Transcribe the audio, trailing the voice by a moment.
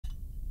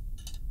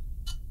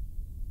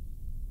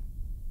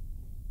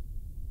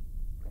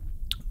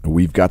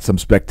We've got some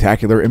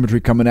spectacular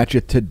imagery coming at you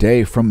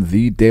today from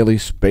the Daily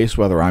Space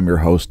Weather. I'm your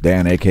host,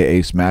 Dan,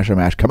 a.k.a.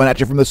 Smash-O-Mash, coming at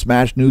you from the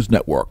Smash News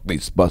Network,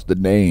 the busted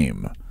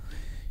name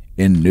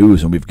in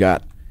news. And we've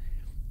got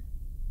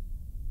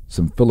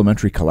some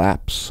filamentary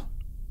collapse,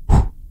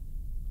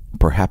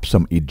 perhaps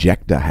some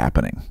ejecta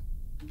happening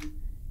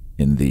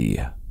in the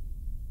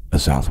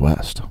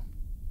southwest.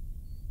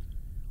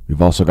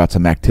 We've also got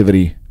some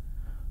activity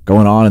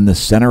going on in the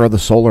center of the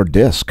solar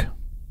disk.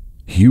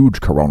 Huge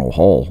coronal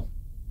hole,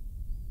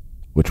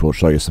 which we'll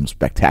show you some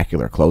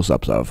spectacular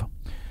close-ups of.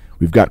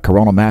 We've got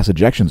coronal mass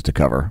ejections to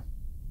cover,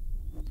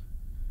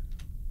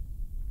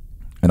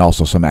 and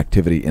also some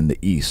activity in the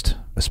east,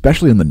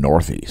 especially in the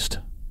northeast.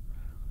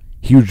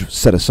 Huge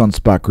set of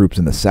sunspot groups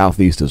in the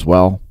southeast as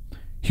well.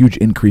 Huge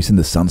increase in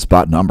the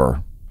sunspot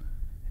number.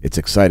 It's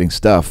exciting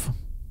stuff.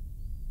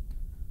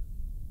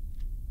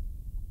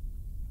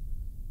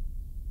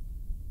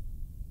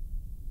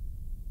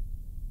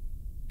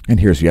 And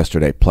here's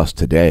yesterday plus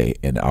today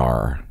in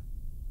our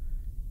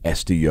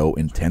SDO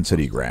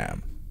intensity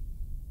gram.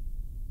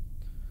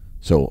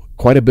 So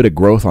quite a bit of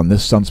growth on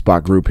this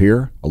sunspot group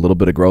here, a little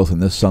bit of growth in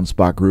this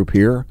sunspot group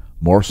here,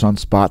 more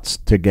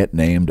sunspots to get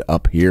named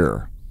up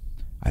here.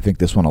 I think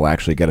this one will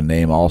actually get a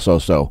name also.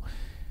 So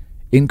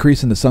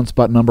increase in the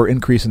sunspot number,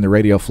 increase in the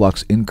radio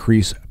flux,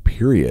 increase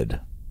period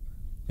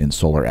in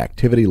solar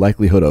activity.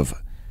 Likelihood of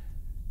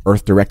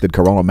Earth-directed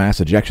coronal mass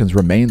ejections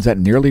remains at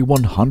nearly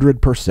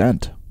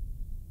 100%.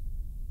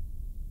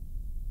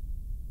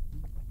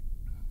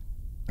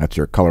 That's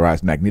your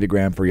colorized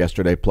magnetogram for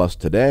yesterday plus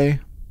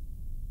today.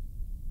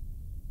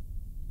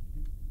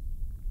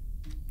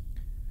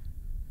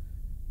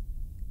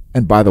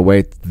 And by the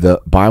way, the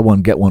buy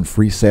one, get one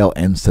free sale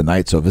ends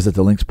tonight, so visit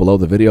the links below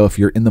the video if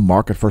you're in the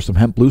market for some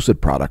Hemp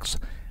Lucid products.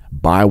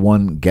 Buy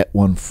one, get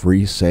one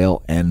free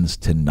sale ends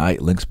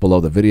tonight. Links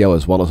below the video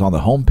as well as on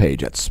the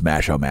homepage at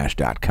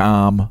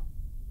smashomash.com.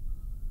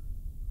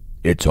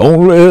 It's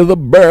only the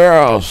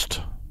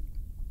best.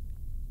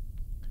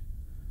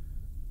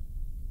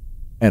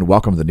 And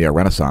welcome to the Neo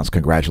Renaissance.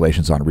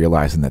 Congratulations on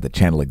realizing that the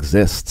channel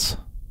exists.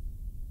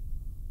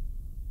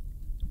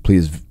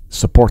 Please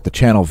support the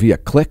channel via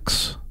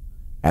clicks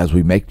as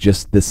we make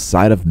just this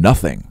side of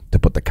nothing to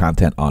put the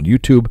content on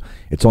YouTube.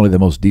 It's only the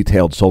most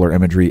detailed solar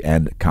imagery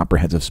and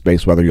comprehensive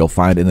space weather you'll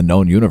find in the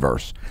known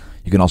universe.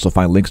 You can also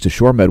find links to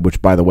ShoreMed,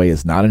 which, by the way,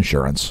 is not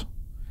insurance.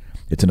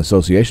 It's an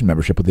association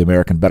membership with the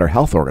American Better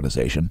Health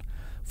Organization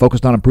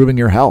focused on improving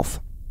your health.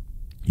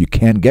 You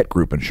can get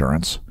group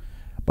insurance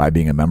by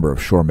being a member of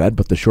ShoreMed,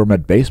 but the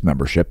ShoreMed base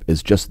membership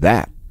is just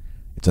that.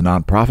 It's a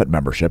nonprofit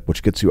membership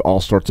which gets you all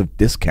sorts of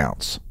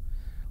discounts,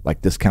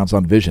 like discounts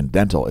on vision,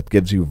 dental. It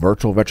gives you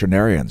virtual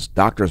veterinarians,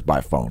 doctors by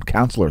phone,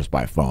 counselors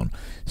by phone,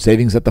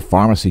 savings at the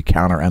pharmacy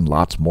counter, and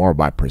lots more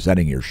by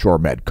presenting your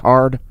ShoreMed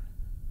card.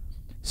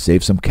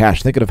 Save some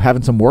cash. Thinking of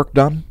having some work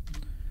done?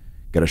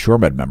 Get a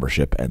ShoreMed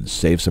membership and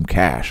save some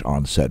cash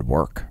on said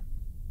work.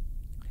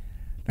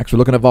 Next, we're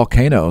looking at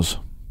volcanoes,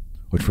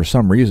 which for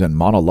some reason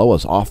Mauna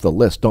Loa's off the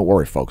list. Don't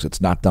worry, folks, it's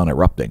not done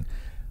erupting.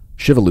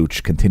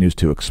 Shivaluch continues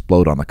to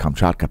explode on the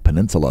Kamchatka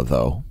Peninsula,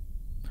 though.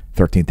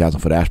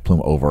 13,000-foot ash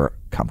plume over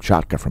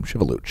Kamchatka from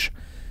Shivaluch.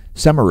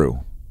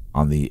 Semeru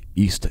on the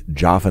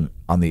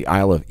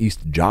Isle of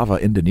East Java,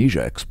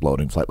 Indonesia,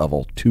 exploding, flight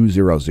level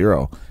 200.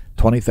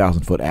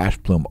 20,000-foot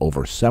ash plume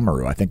over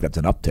Semeru. I think that's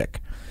an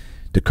uptick.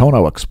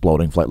 Dakono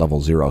exploding, flight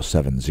level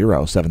 070.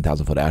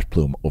 7,000-foot ash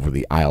plume over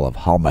the Isle of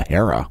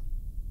Halmahera.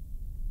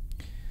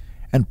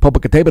 And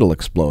Popocatépetl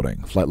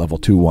exploding, flight level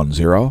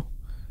 210.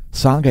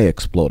 Sangay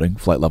exploding,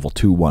 flight level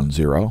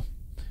 210.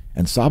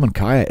 And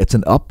Sabancaya, it's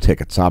an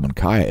uptick at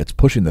Sabancaya. It's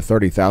pushing the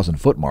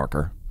 30,000-foot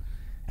marker.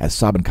 As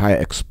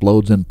Sabancaya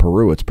explodes in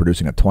Peru, it's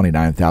producing a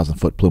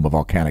 29,000-foot plume of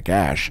volcanic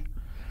ash.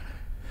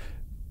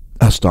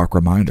 A stark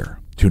reminder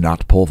to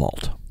not pole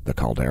vault the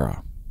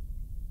caldera.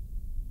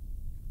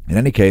 In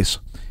any case,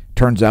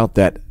 turns out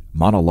that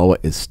Mauna Loa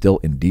is still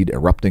indeed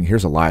erupting.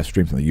 Here's a live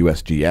stream from the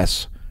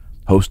USGS,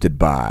 hosted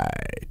by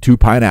Two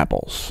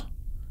Pineapples.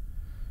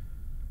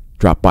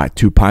 Drop by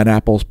Two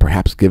Pineapples,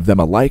 perhaps give them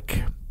a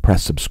like.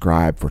 Press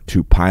subscribe for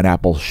Two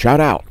Pineapples. Shout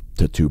out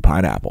to Two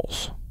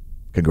Pineapples.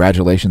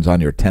 Congratulations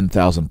on your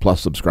 10,000 plus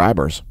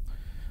subscribers.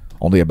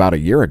 Only about a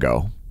year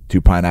ago,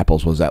 Two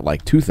Pineapples was at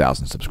like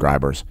 2,000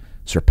 subscribers.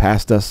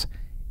 Surpassed us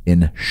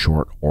in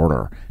short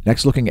order.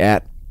 Next, looking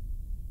at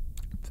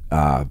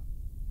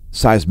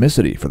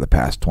seismicity for the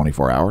past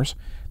 24 hours.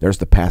 There's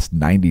the past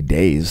 90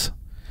 days.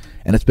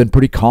 And it's been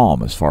pretty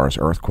calm as far as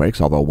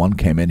earthquakes, although one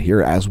came in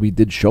here as we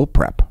did show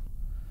prep.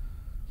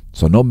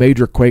 So no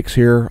major quakes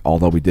here,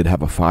 although we did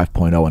have a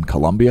 5.0 in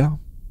Colombia.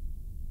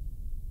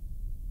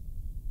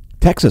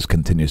 Texas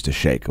continues to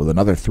shake with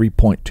another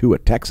 3.2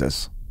 at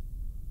Texas.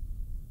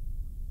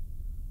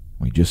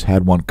 We just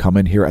had one come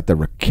in here at the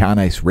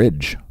Reykjanes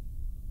Ridge.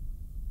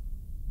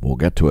 We'll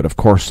get to it. Of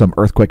course, some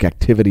earthquake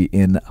activity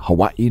in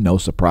Hawaii, no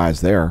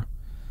surprise there.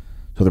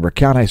 So the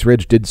Reykjanes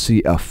Ridge did see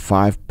a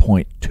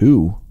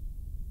 5.2.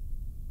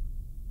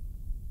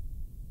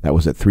 That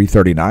was at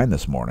 3:39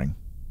 this morning.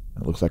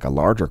 It looks like a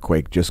larger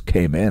quake just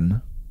came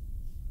in.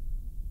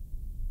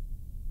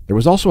 There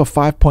was also a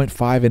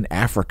 5.5 in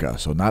Africa,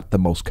 so not the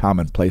most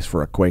common place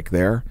for a quake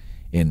there.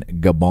 In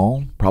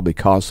Gabon, probably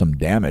caused some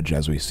damage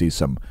as we see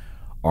some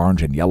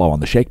orange and yellow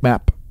on the shake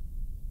map.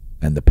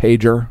 And the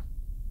pager,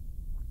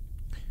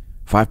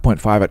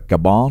 5.5 at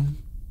Gabon.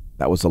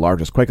 That was the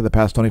largest quake of the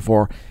past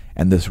 24.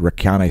 And this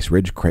Reykjanes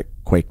Ridge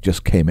quake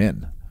just came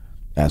in.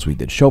 As we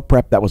did show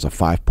prep, that was a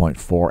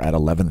 5.4 at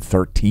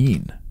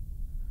 11:13.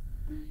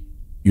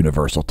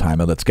 Universal time,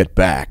 and let's get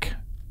back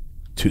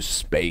to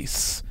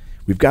space.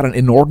 We've got an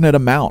inordinate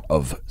amount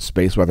of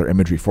space weather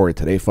imagery for you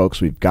today,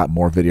 folks. We've got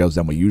more videos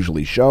than we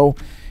usually show.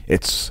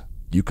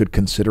 You could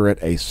consider it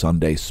a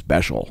Sunday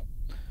special.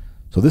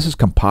 So this is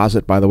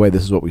composite, by the way.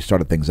 This is what we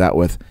started things out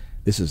with.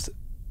 This is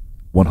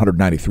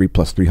 193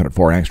 plus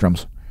 304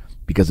 angstroms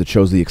because it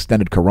shows the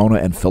extended corona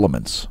and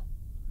filaments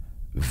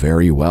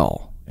very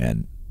well.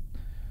 And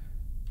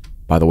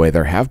by the way,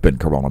 there have been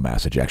coronal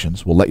mass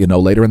ejections. We'll let you know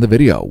later in the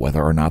video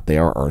whether or not they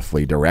are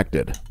earthly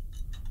directed.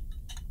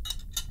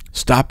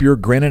 Stop your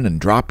grinning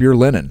and drop your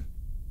linen.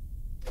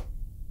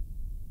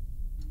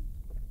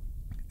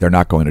 They're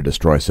not going to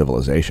destroy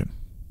civilization.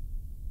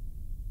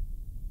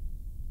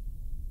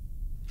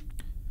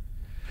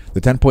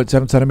 The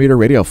 10.7 centimeter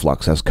radio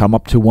flux has come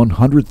up to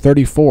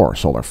 134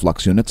 solar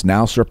flux units,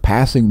 now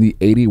surpassing the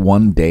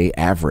 81-day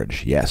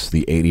average. Yes,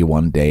 the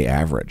 81-day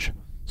average.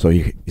 So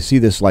you see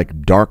this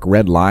like dark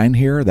red line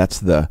here? That's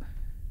the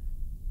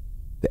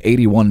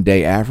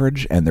 81-day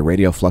average, and the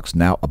radio flux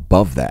now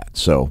above that.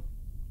 So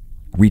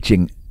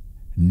reaching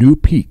new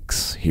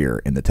peaks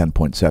here in the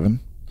 10.7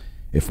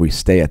 if we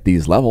stay at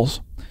these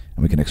levels,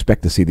 and we can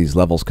expect to see these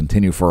levels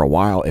continue for a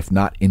while, if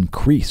not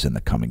increase in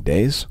the coming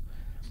days,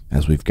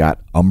 as we've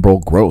got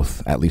umbral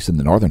growth, at least in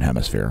the northern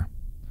hemisphere.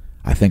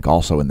 I think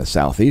also in the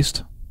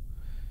southeast.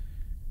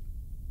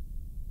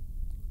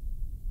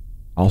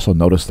 Also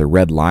notice the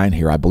red line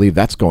here. I believe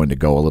that's going to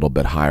go a little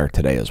bit higher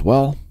today as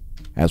well,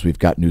 as we've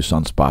got new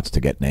sunspots to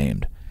get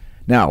named.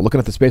 Now, looking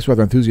at the Space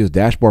Weather Enthusiast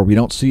dashboard, we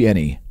don't see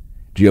any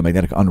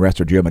geomagnetic unrest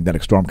or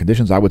geomagnetic storm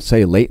conditions. I would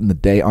say late in the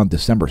day on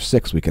December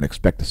 6th, we can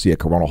expect to see a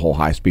coronal hole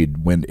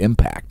high-speed wind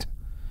impact.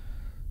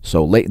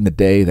 So late in the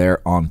day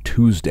there on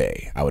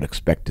Tuesday, I would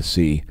expect to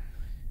see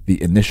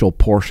the initial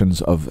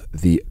portions of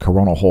the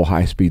coronal hole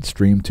high-speed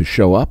stream to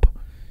show up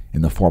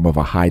in the form of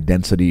a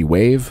high-density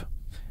wave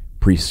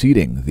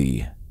preceding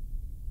the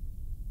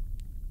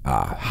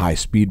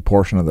high-speed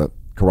portion of the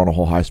coronal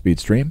hole high-speed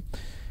stream.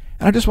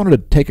 And I just wanted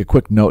to take a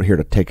quick note here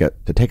to take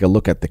a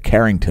look at the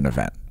Carrington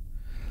event.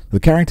 The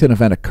Carrington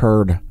event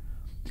occurred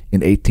in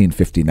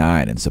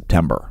 1859 in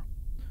September.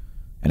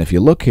 And if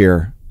you look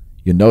here,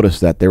 you notice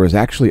that there was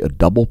actually a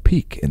double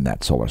peak in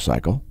that solar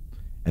cycle,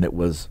 and it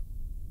was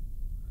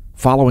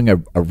following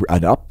an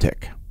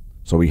uptick.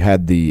 So we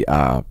had the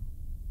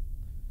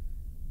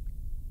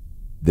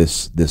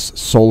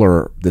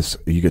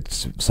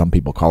some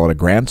people call it a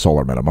grand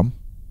solar minimum,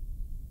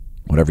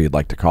 whatever you'd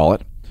like to call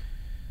it.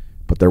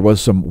 But there were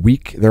some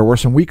weak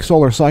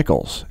solar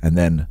cycles, and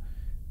then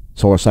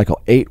solar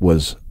cycle 8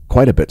 was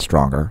quite a bit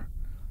stronger.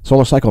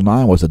 Solar cycle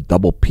 9 was a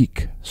double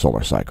peak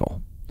solar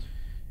cycle.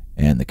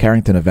 And the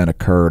Carrington event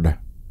occurred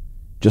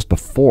just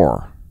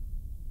before.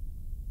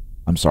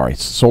 I'm sorry,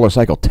 solar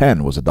cycle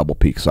 10 was a double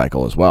peak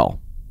cycle as well.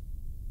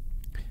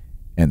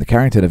 And the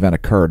Carrington event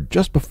occurred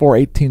just before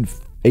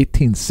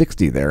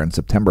 1860 there in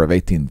September of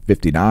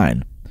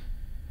 1859.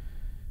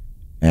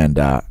 And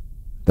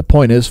the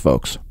point is,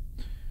 folks,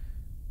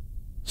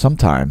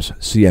 sometimes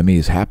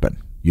CMEs happen.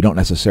 You don't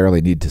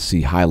necessarily need to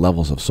see high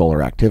levels of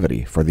solar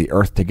activity for the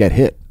Earth to get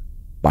hit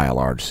by a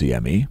large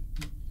CME.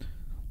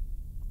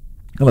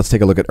 And let's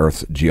take a look at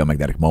Earth's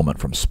geomagnetic moment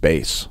from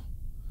space.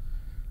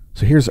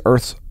 So here's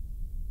Earth's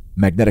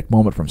magnetic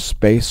moment from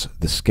space.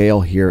 The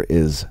scale here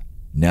is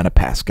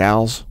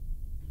nanopascals.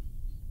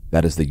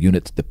 That is the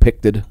units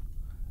depicted.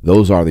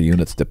 Those are the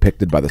units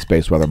depicted by the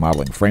space weather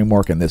modeling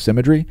framework in this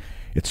imagery.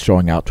 It's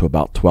showing out to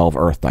about 12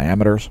 Earth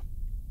diameters.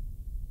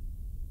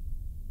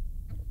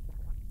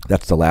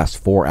 That's the last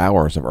 4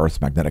 hours of Earth's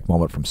magnetic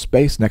moment from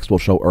space. Next, we'll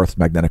show Earth's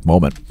magnetic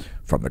moment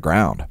from the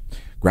ground.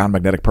 Ground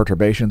magnetic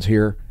perturbations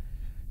here,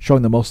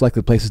 showing the most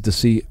likely places to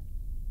see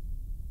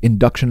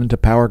induction into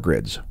power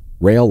grids,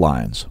 rail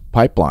lines,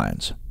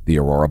 pipelines, the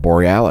Aurora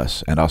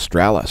Borealis and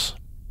Australis.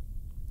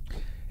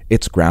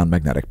 It's ground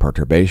magnetic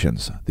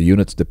perturbations. The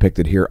units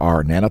depicted here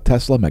are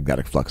nanotesla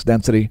magnetic flux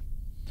density.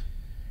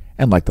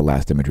 And like the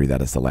last imagery,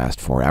 that is the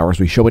last 4 hours.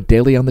 We show it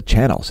daily on the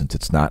channel since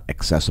it's not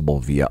accessible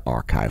via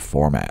archive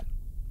format.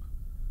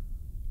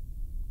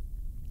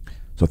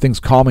 So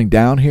things calming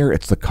down here.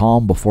 It's the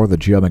calm before the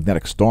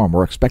geomagnetic storm.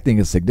 We're expecting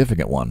a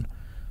significant one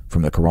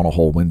from the coronal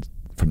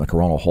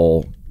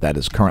hole that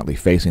is currently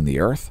facing the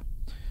Earth.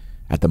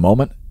 At the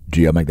moment,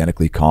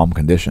 geomagnetically calm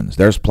conditions.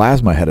 There's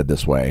plasma headed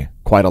this way,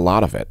 quite a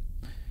lot of it.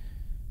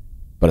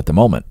 But at the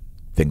moment,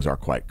 things are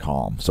quite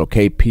calm. So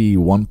KP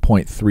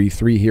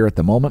 1.33 here at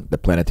the moment, the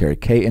planetary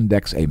K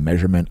index, a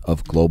measurement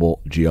of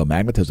global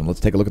geomagnetism.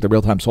 Let's take a look at the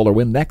real-time solar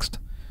wind next.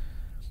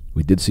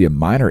 We did see a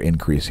minor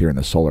increase here in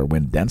the solar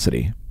wind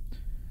density.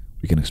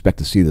 We can expect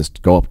to see this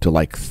go up to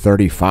like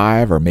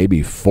 35 or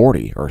maybe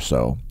 40 or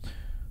so.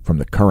 from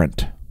the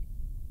current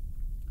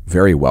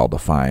very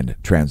well-defined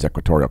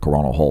trans-equatorial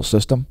coronal hole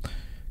system.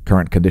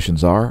 Current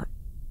conditions are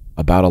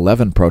about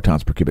 11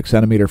 protons per cubic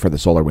centimeter for the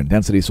solar wind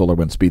density. Solar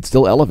wind speed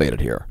still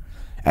elevated here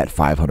at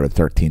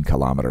 513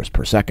 kilometers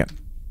per second.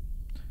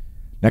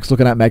 Next,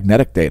 looking at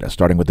magnetic data,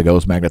 starting with the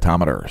GOES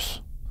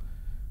magnetometers.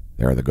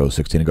 There are the GOES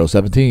 16 and GOES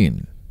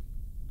 17.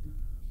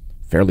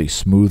 Fairly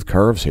smooth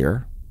curves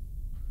here.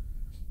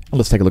 And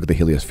let's take a look at the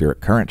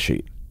heliospheric current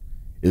sheet.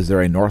 Is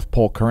there a North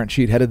Pole current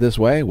sheet headed this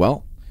way?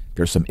 Well,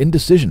 there's some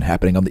indecision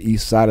happening on the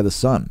east side of the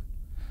sun.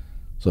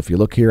 So if you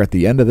look here at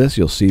the end of this,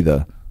 you'll see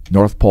the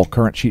North Pole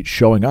current sheet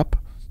showing up.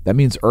 That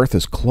means Earth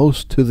is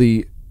close to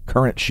the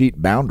current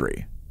sheet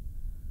boundary.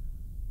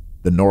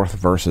 The north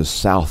versus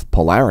south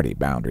polarity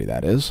boundary,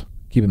 that is.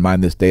 Keep in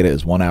mind this data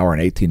is 1 hour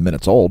and 18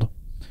 minutes old.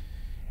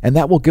 And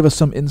that will give us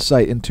some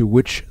insight into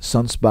which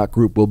sunspot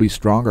group will be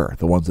stronger,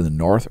 the ones in the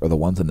north or the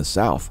ones in the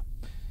south.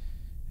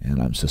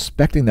 And I'm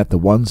suspecting that the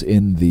ones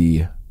in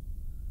the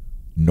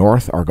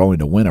north are going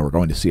to win, and we're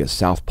going to see a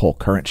South Pole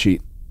current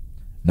sheet.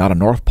 Not a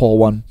North Pole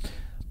one,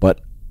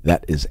 but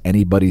that is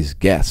anybody's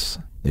guess.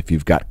 If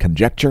you've got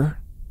conjecture,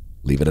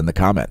 leave it in the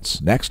comments.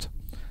 Next,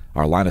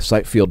 our line of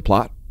sight field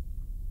plot.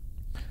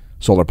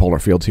 Solar polar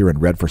fields here in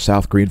red for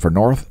south, green for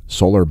north,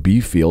 solar B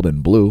field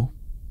in blue.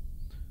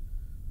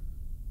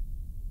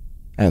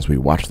 As we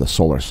watch the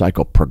solar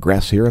cycle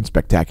progress here in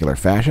spectacular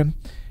fashion.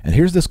 And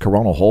here's this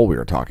coronal hole we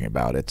were talking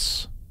about.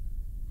 It's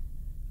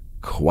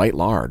quite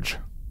large.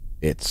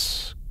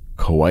 It's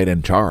quite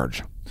in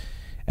charge.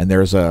 And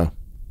there's a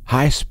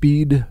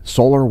high-speed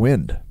solar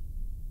wind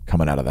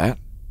coming out of that.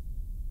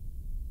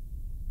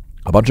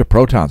 A bunch of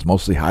protons,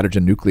 mostly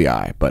hydrogen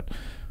nuclei, but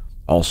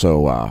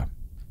also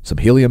some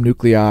helium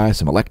nuclei,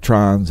 some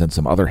electrons, and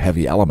some other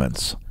heavy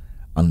elements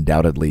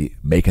undoubtedly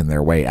making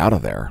their way out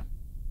of there.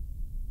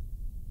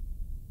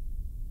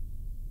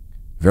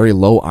 Very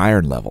low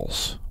iron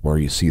levels where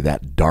you see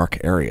that dark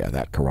area,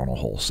 that coronal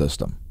hole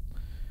system.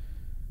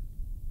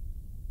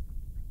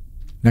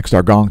 Next,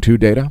 our Gong 2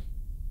 data.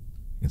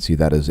 You can see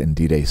that is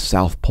indeed a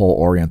South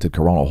Pole-oriented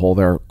coronal hole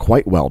there,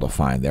 quite well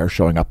defined there,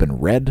 showing up in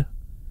red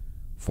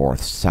for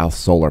South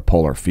Solar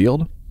Polar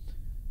Field.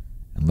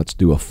 And let's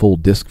do a full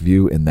disk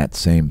view in that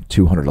same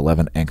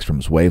 211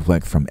 angstroms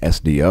wavelength from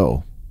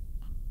SDO.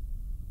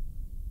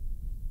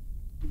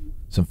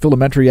 Some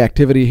filamentary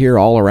activity here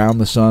all around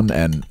the sun,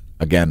 and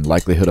again,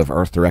 likelihood of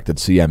Earth-directed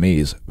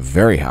CMEs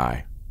very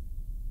high.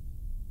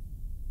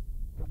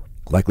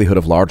 Likelihood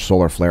of large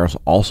solar flares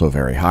also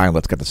very high. And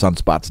let's get the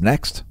sunspots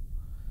next.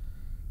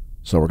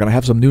 So we're going to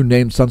have some new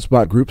named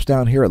sunspot groups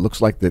down here. It looks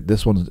like that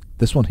this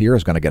one here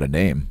is going to get a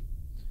name.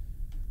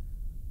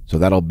 So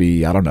that'll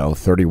be, I don't know,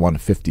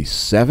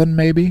 3157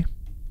 maybe?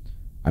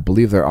 I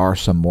believe there are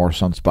some more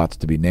sunspots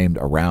to be named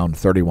around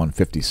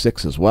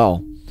 3156 as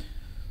well.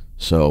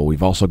 So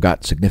we've also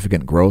got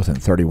significant growth in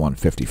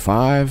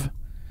 3155.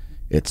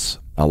 It's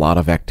a lot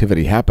of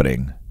activity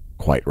happening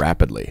quite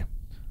rapidly.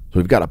 So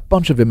we've got a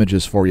bunch of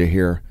images for you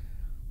here,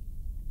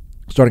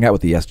 starting out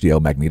with the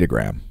SDO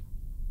magnetogram.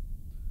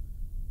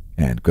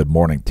 And good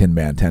morning, Tin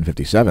Man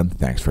 1057.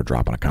 Thanks for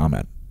dropping a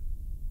comment.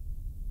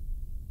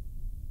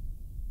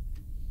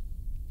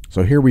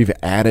 So here we've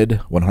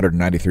added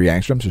 193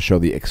 angstroms to show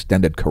the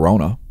extended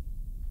corona.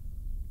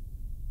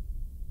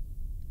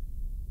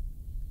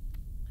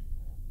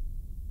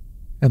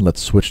 And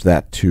let's switch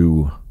that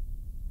to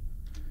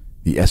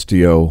the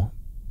SDO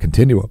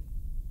continuum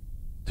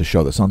to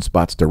show the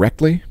sunspots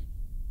directly.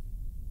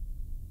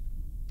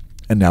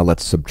 And now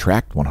let's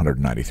subtract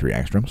 193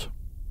 angstroms.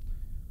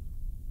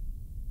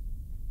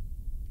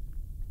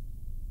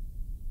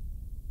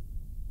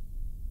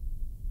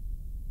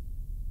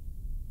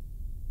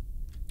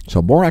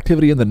 So more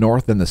activity in the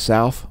north than the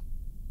south.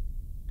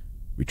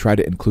 We try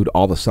to include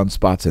all the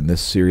sunspots in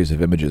this series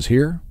of images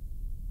here.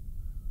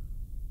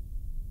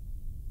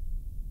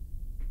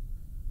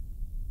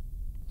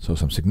 So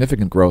some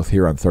significant growth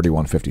here on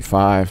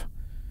 3155.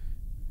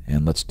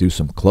 And let's do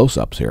some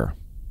close-ups here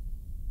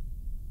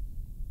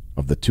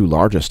of the two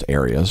largest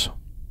areas.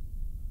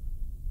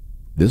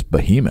 This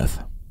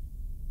behemoth.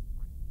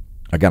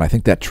 Again, I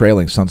think that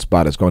trailing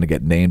sunspot is going to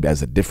get named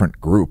as a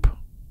different group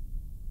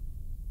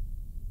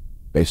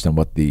based on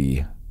what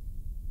the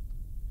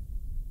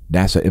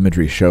NASA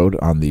imagery showed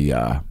on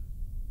the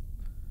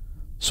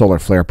solar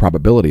flare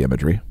probability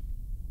imagery.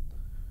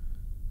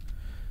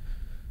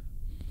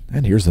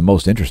 And here's the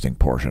most interesting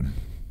portion.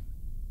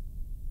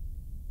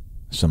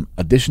 Some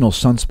additional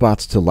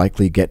sunspots to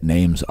likely get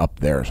names up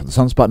there. So the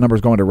sunspot number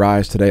is going to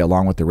rise today,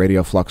 along with the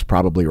radio flux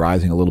probably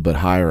rising a little bit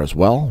higher as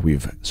well.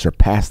 We've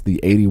surpassed the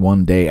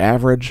 81-day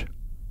average.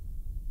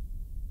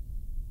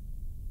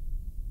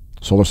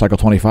 Solar cycle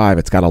 25,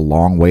 it's got a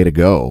long way to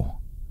go.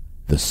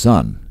 The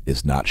sun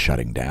is not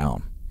shutting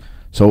down.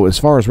 So as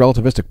far as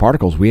relativistic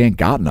particles, we ain't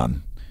got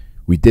none.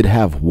 We did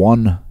have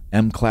one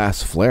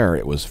M-class flare.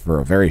 It was for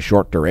a very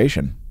short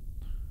duration.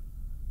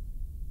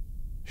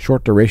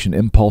 Short duration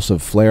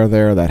impulsive flare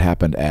there that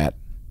happened at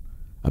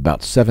about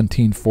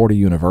 1740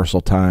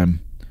 universal time.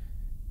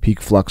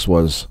 Peak flux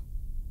was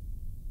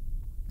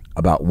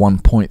about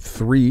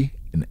 1.3,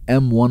 an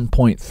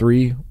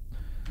M1.3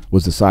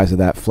 was the size of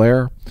that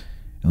flare.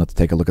 And let's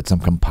take a look at some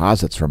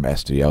composites from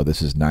SDO.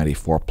 This is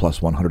 94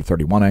 plus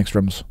 131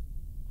 angstroms.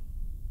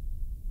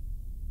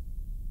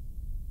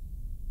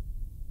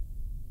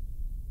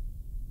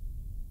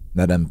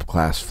 That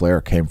M-class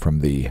flare came from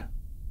the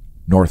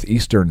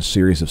northeastern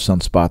series of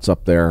sunspots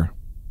up there.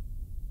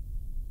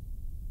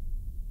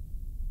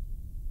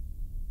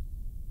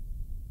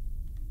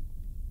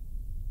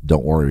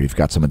 Don't worry, we've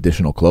got some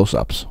additional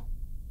close-ups.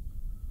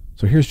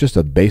 So here's just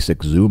a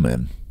basic zoom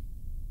in.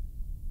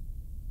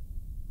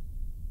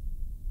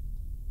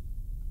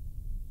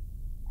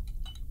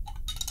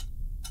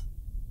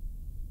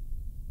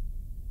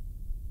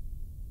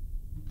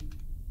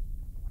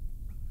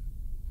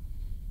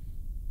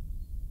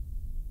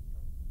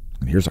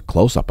 And here's a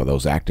close-up of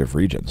those active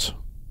regions.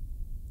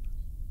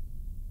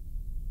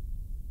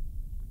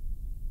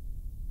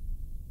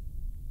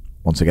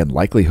 Once again,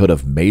 likelihood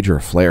of major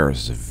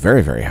flares is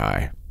very, very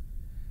high.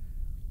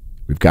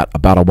 We've got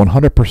about a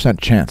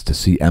 100% chance to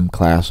see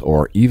M-class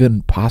or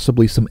even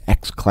possibly some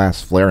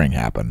X-class flaring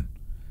happen.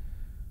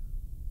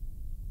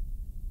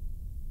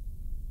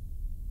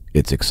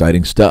 It's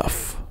exciting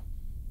stuff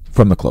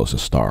from the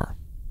closest star.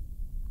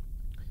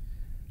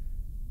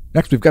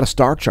 Next, we've got a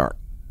star chart.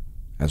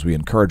 As we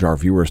encourage our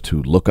viewers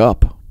to look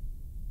up,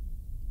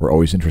 we're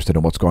always interested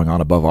in what's going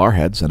on above our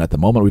heads, and at the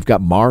moment we've got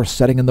Mars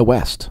setting in the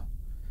west.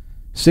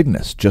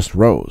 Cygnus just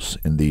rose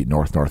in the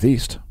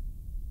north-northeast.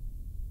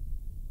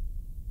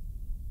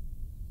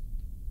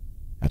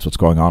 That's what's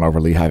going on over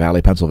Lehigh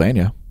Valley,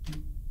 Pennsylvania.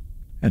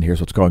 And here's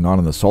what's going on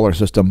in the solar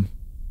system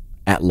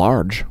at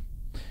large.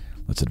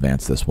 Let's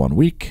advance this 1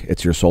 week.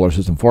 It's your solar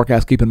system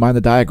forecast. Keep in mind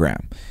the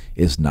diagram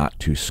is not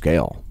to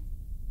scale.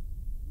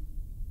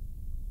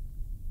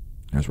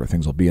 Here's where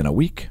things will be in a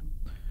week.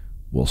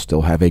 We'll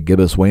still have a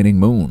gibbous waning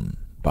moon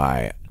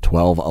by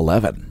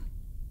 12/11.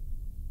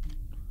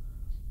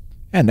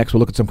 And next we'll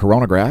look at some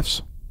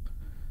coronagraphs,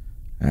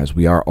 as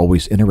we are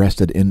always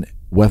interested in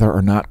whether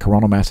or not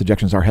coronal mass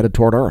ejections are headed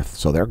toward Earth.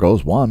 So there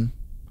goes one.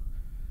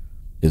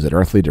 Is it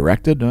earthly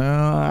directed?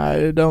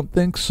 I don't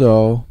think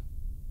so.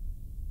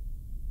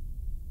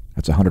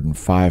 That's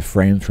 105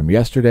 frames from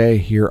yesterday.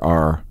 Here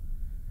are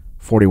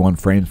 41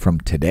 frames from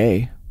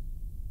today.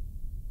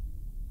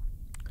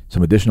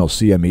 Some additional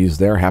CMEs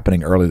there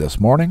happening early this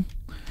morning.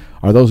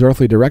 Are those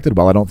earthly directed?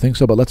 Well, I don't think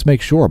so, but let's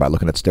make sure by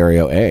looking at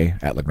stereo A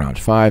at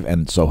Lagrange 5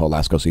 and Soho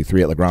Lasco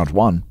C3 at Lagrange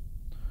 1.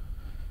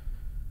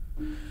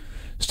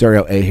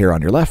 Stereo A here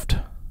on your left,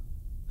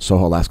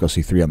 Soho Lasco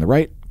C3 on the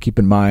right. Keep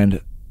in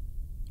mind,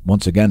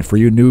 once again, for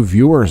you new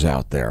viewers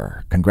out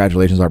there,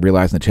 congratulations on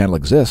realizing the channel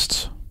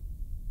exists.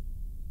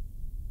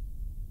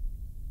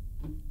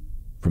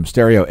 From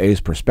stereo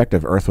A's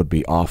perspective, Earth would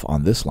be off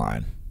on this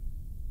line,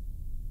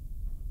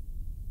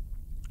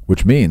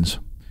 which means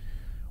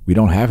we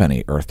don't have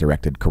any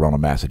Earth-directed coronal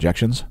mass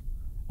ejections,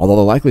 although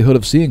the likelihood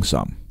of seeing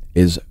some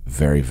is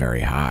very,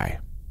 very high.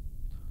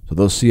 So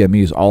those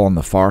CMEs all on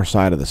the far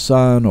side of the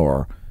sun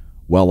or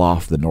well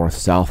off the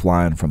north-south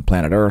line from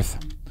planet Earth.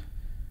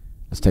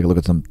 Let's take a look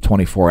at some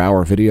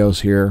 24-hour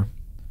videos here.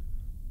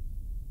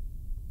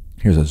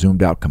 Here's a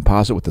zoomed-out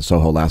composite with the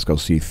Soho Lasco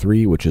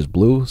C3, which is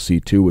blue,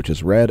 C2, which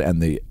is red,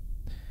 and the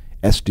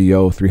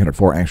SDO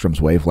 304 angstroms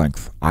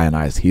wavelength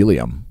ionized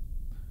helium.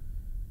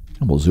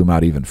 And we'll zoom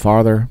out even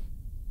farther.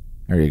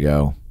 There you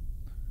go.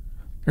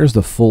 There's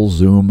the full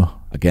zoom.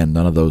 Again,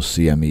 none of those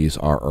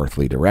CMEs are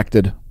earthly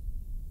directed.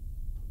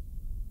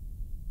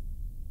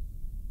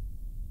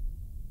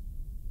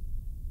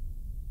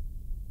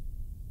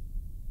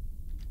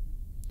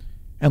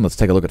 And let's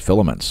take a look at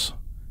filaments.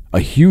 A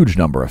huge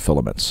number of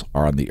filaments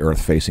are on the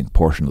Earth-facing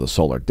portion of the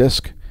solar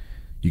disk.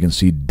 You can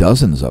see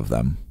dozens of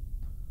them.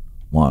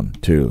 1,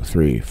 2,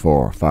 3,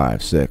 4,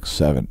 5, 6,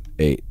 7,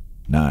 8,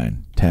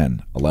 9,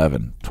 10,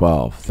 11,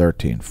 12,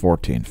 13,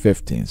 14,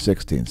 15,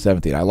 16,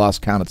 17. I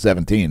lost count at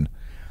 17.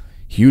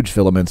 Huge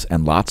filaments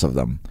and lots of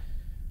them.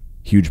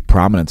 Huge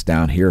prominence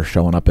down here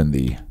showing up in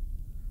the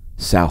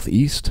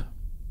southeast.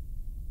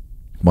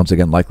 Once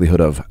again,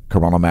 likelihood of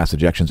coronal mass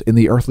ejections in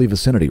the earthly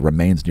vicinity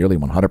remains nearly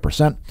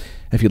 100%.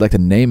 If you'd like to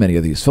name any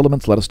of these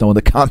filaments, let us know in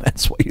the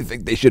comments what you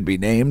think they should be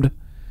named.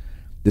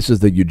 This is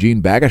the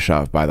Eugene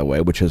Bagashov, by the way,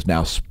 which has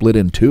now split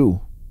in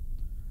two.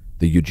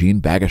 The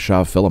Eugene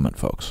Bagashov filament,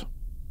 folks.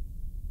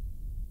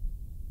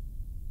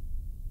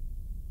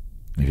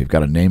 If you've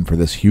got a name for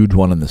this huge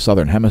one in the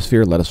southern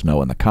hemisphere, let us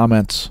know in the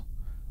comments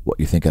what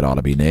you think it ought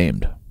to be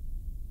named.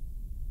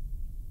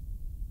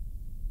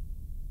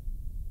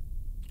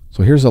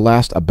 So here's the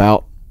last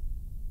about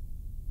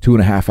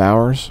 2.5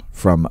 hours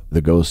from the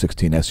GOES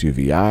 16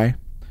 SUVI.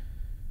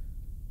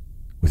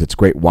 With its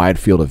great wide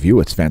field of view,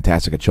 it's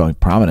fantastic at showing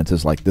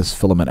prominences like this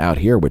filament out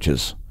here, which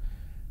is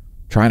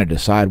trying to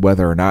decide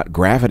whether or not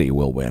gravity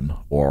will win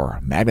or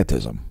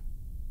magnetism.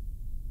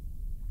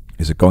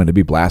 Is it going to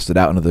be blasted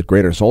out into the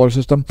greater solar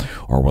system,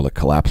 or will it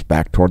collapse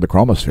back toward the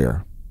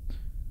chromosphere?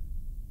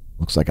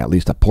 Looks like at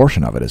least a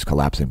portion of it is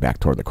collapsing back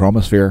toward the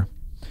chromosphere.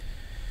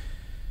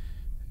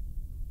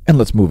 And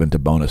let's move into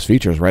bonus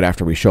features right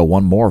after we show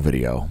one more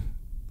video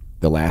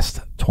The last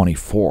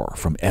 24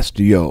 from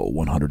SDO,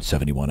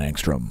 171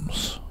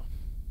 angstroms.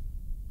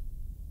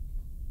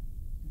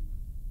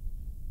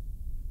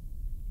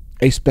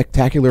 A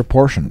spectacular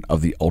portion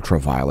of the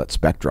ultraviolet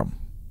spectrum.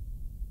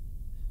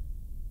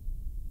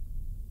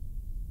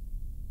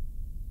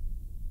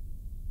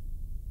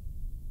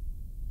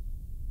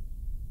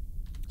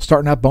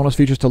 Starting out bonus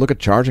features to look at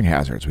charging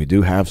hazards. We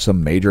do have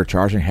some major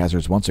charging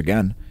hazards once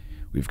again.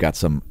 We've got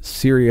some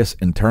serious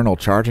internal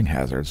charging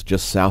hazards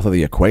just south of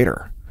the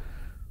equator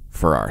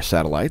for our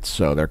satellites,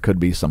 so there could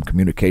be some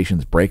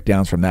communications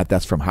breakdowns from that.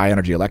 That's from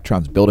high-energy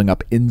electrons building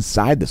up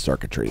inside the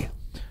circuitry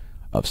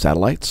of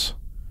satellites.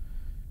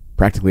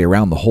 Practically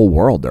around the whole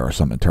world there are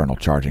some internal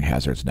charging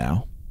hazards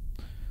now.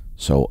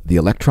 So the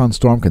electron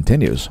storm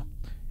continues.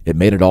 It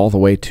made it all the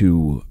way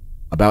to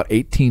about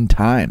 18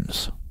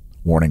 times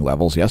warning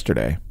levels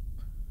yesterday.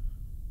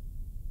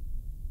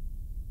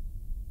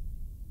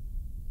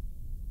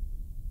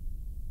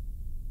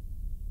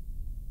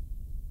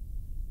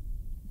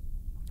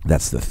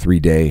 That's the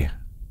 3-day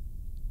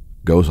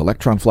GOES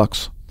electron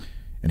flux.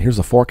 And here's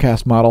the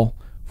forecast model,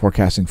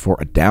 forecasting for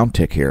a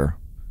downtick here.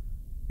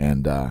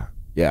 And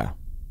yeah,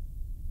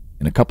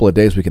 in a couple of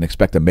days we can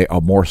expect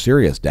a more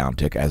serious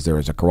downtick as there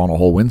is a coronal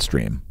hole wind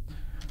stream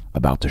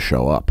about to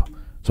show up.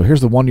 So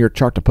here's the 1-year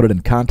chart to put it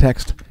in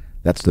context.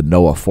 That's the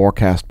NOAA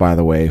forecast, by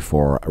the way,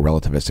 for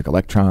relativistic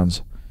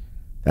electrons.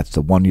 That's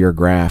the 1-year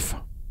graph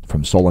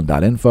from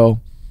Solon.info.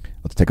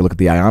 Let's take a look at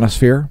the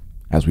ionosphere,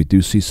 as we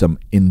do see some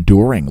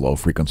enduring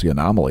low-frequency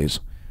anomalies,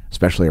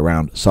 especially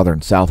around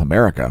southern South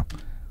America.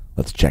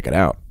 Let's check it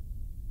out.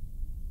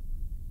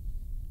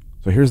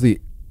 So here's the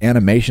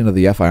animation of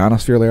the F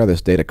ionosphere layer. This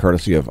data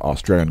courtesy of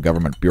Australian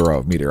Government Bureau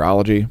of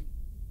Meteorology.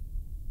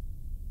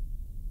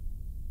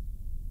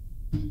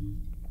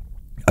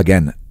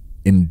 Again,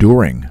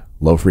 enduring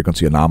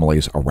low-frequency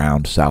anomalies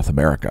around South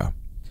America.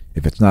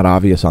 If it's not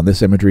obvious on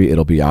this imagery,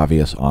 it'll be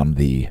obvious on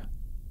the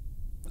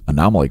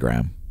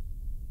anomalygram,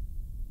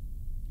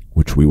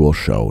 which we will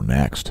show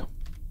next.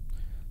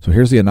 So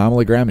here's the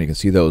anomalygram, and you can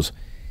see those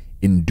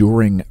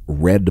enduring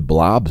red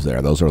blobs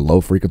there. Those are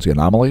low-frequency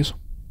anomalies.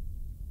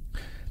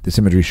 This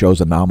imagery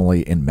shows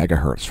anomaly in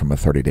megahertz from a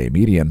 30-day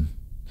median.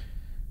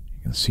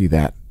 You can see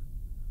that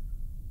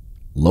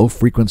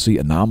low-frequency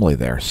anomaly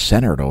there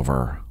centered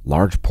over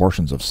large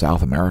portions of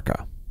South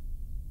America.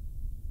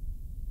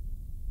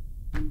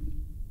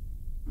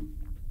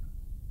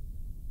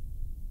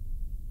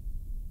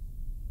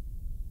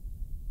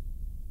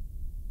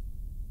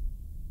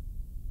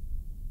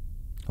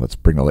 Let's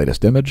bring the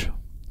latest image.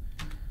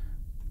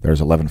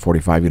 There's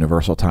 11:45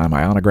 universal time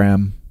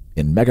ionogram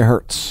in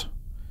megahertz.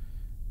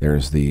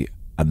 There's the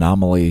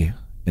anomaly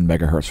in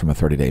megahertz from a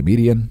 30-day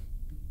median.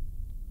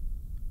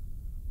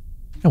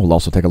 And we'll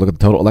also take a look at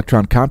the total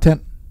electron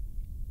content.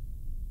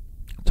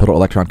 Total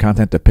electron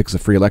content depicts the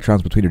free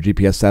electrons between your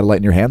GPS satellite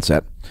and your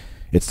handset.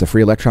 It's the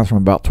free electrons from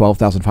about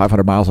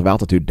 12,500 miles of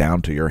altitude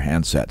down to your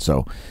handset.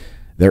 So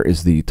there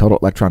is the total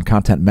electron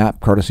content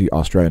map, courtesy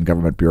Australian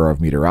Government Bureau of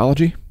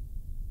Meteorology.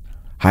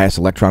 Highest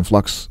electron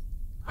flux,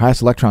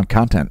 highest electron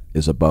content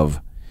is above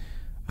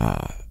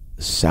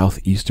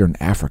southeastern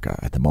Africa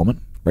at the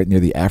moment, right near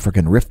the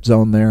African Rift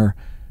Zone there,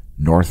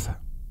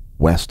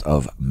 northwest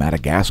of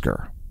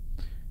Madagascar.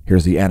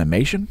 Here's the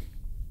animation.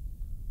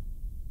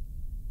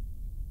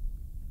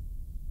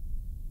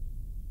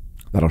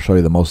 That'll show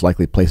you the most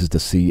likely places to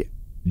see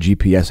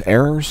GPS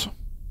errors.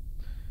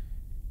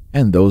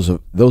 And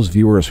those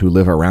viewers who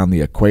live around the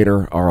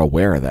equator are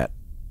aware that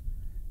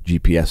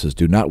GPSs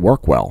do not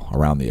work well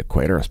around the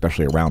equator,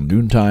 especially around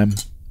noontime.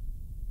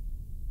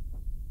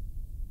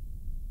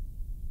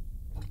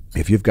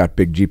 If you've got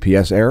big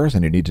GPS errors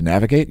and you need to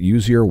navigate,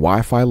 use your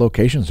Wi-Fi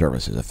location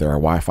services. If there are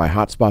Wi-Fi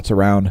hotspots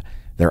around,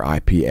 their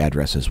IP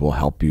addresses will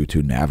help you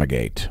to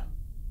navigate.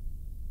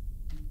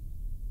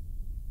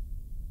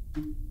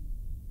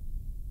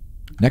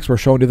 Next, we're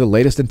showing you the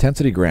latest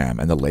intensity gram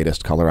and the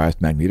latest colorized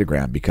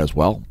magnetogram because,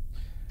 well,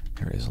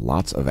 there is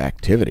lots of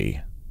activity.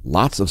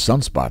 Lots of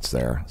sunspots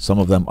there. Some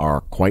of them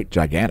are quite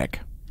gigantic.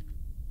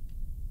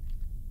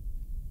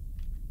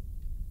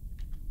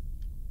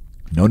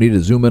 No need to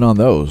zoom in on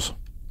those.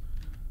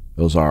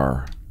 Those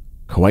are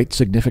quite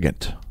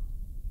significant.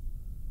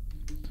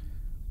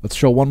 Let's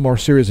show one more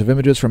series of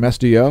images from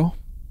SDO.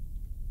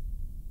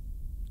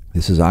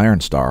 This is Iron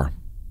Star.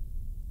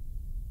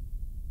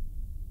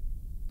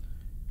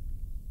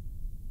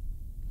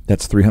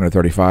 That's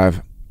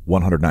 335,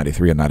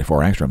 193, and 94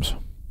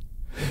 angstroms.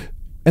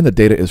 And the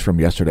data is from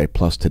yesterday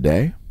plus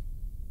today.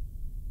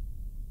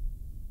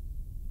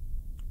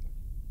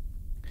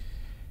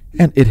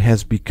 And it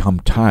has become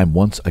time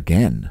once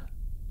again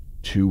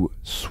to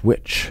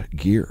switch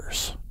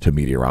gears to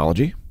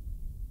meteorology.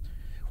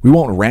 We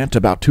won't rant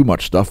about too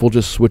much stuff. We'll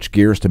just switch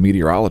gears to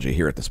meteorology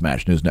here at the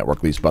Smash News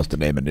Network, least busted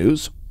name of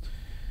news.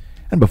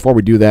 And before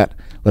we do that,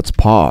 let's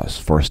pause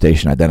for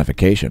station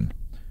identification.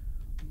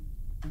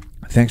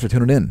 Thanks for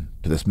tuning in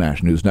to the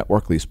Smash News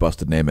Network, least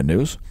busted name and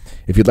news.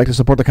 If you'd like to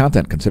support the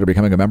content, consider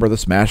becoming a member of the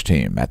Smash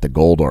team at the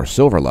gold or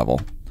silver level.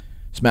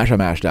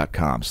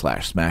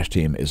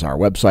 SmashOmash.com/SmashTeam is our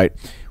website.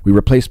 We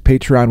replaced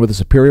Patreon with a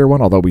superior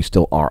one, although we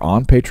still are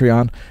on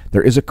Patreon.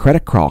 There is a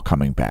credit crawl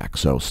coming back,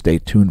 so stay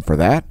tuned for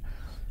that.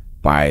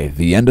 By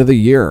the end of the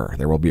year,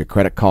 there will be a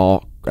credit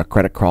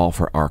crawl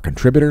for our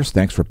contributors.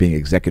 Thanks for being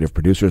executive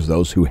producers,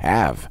 those who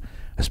have,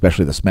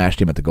 especially the Smash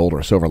Team at the gold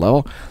or silver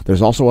level.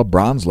 There's also a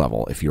bronze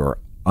level if you're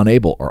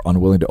unable or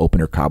unwilling to open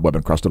your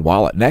cobweb-encrusted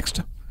wallet.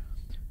 Next,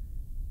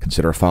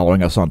 consider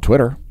following us on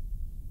Twitter.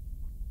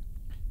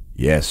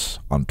 Yes,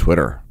 on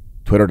Twitter.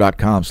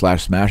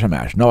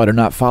 Twitter.com/SmashOmash. No, I do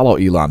not follow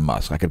Elon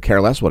Musk. I could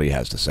care less what he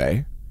has to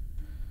say.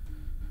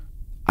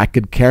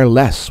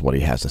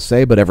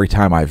 But every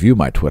time I view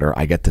my Twitter,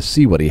 I get to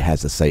see what he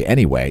has to say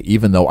anyway,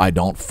 even though I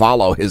don't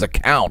follow his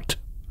account.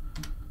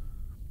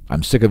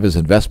 I'm sick of his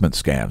investment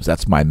scams.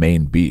 That's my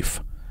main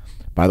beef.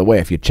 By the way,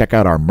 if you check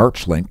out our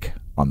merch link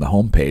on the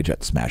homepage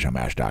at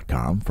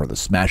SmashOmash.com for the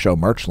Smasho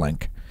merch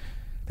link,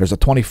 there's a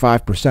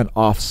 25%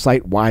 off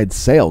site-wide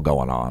sale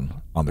going on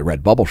the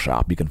Redbubble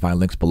shop. You can find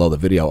links below the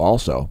video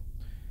also.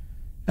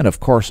 And of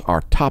course,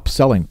 our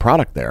top-selling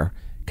product there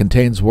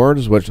contains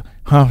words which,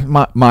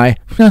 my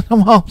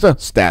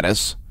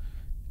status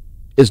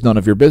is none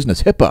of your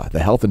business. HIPAA, the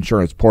Health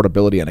Insurance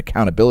Portability and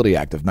Accountability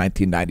Act of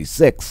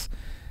 1996,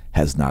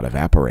 has not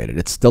evaporated.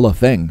 It's still a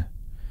thing.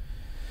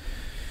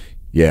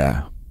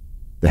 Yeah.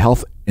 The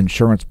Health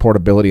Insurance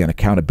Portability and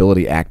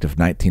Accountability Act of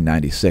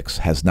 1996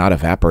 has not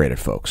evaporated,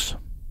 folks.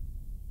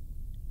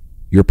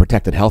 Your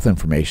protected health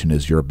information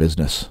is your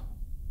business,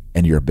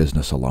 and your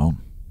business alone.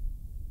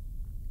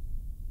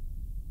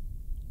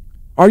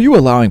 Are you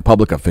allowing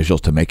public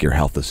officials to make your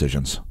health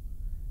decisions?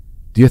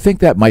 Do you think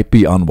that might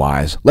be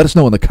unwise? Let us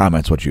know in the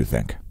comments what you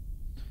think.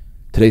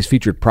 Today's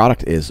featured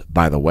product is,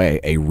 by the way,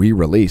 a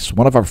re-release,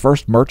 one of our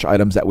first merch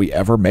items that we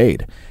ever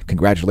made.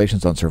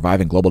 Congratulations on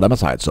surviving global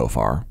democide so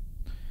far.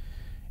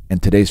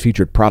 And today's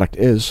featured product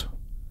is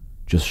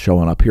just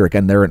showing up here.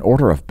 Again, they're in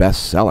order of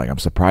best selling. I'm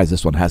surprised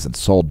this one hasn't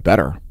sold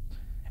better.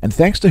 And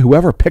thanks to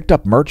whoever picked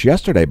up merch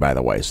yesterday, by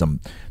the way.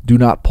 Some Do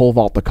Not Pole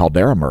Vault the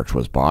Caldera merch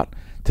was bought.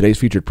 Today's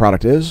featured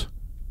product is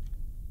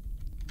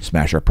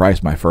Smasher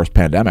Price, My First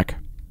Pandemic.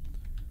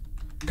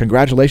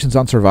 Congratulations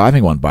on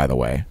surviving one, by the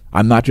way.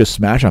 I'm not just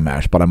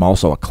Smash-O-Mash, but I'm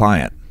also a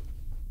client.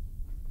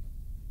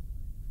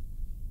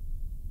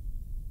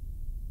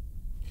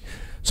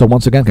 So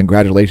once again,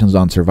 congratulations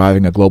on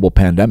surviving a global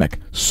pandemic.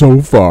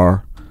 So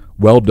far,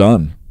 well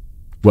done.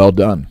 Well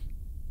done.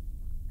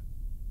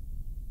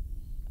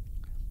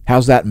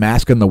 How's that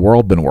mask in the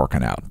world been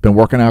working out? Been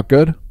working out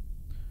good?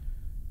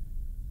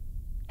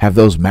 Have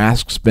those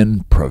masks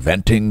been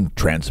preventing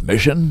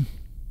transmission?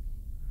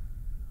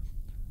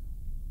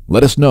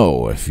 Let us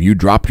know if you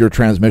dropped your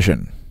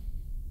transmission.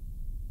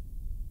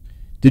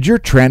 Did your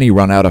tranny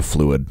run out of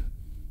fluid?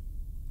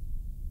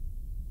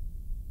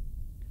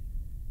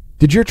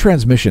 Did your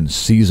transmission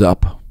seize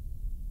up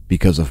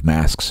because of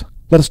masks?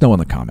 Let us know in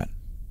the comment.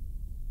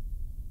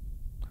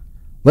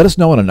 Let us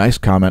know in a nice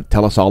comment.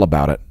 Tell us all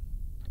about it.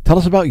 Tell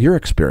us about your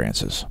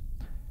experiences.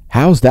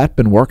 How's that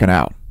been working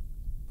out?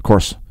 Of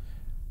course,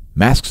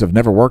 masks have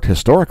never worked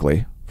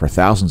historically for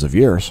thousands of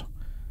years.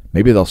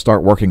 Maybe they'll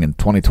start working in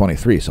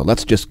 2023, so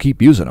let's just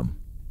keep using them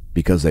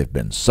because they've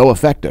been so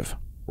effective,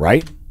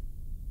 right?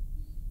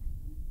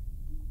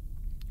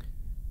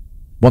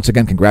 Once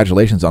again,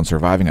 congratulations on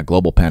surviving a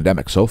global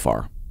pandemic so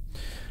far.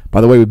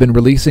 By the way, we've been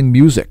releasing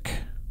music.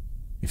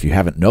 If you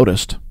haven't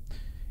noticed,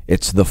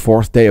 it's the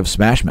 4th day of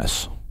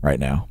Smashmas right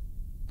now.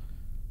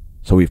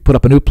 So we've put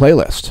up a new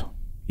playlist.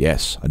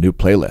 Yes, a new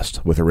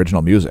playlist with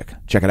original music.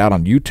 Check it out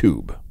on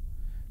YouTube.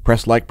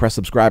 Press like, press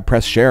subscribe,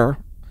 press share.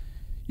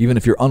 Even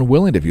if you're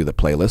unwilling to view the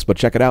playlist, but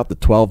check it out, the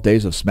 12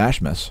 Days of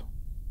Smashmas.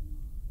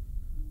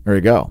 There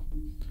you go.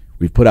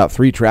 We've put out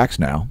 3 tracks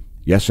now.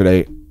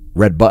 Yesterday,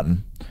 Red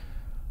Button.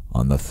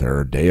 On the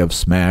 3rd day of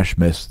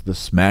Smashmas, the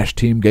Smash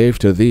Team gave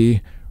to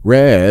thee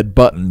red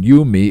button,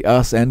 you, me,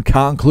 us, and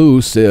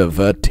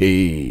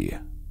conclusivity.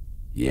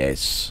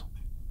 Yes.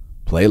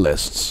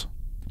 Playlists.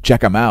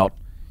 Check them out.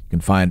 You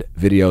can find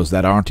videos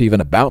that aren't even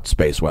about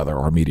space weather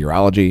or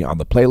meteorology on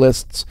the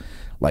playlists,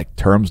 like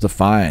Terms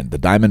Defined, The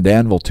Diamond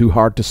Anvil, Too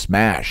Hard to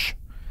Smash,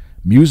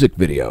 music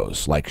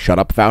videos like Shut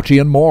Up Fauci,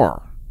 and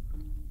more.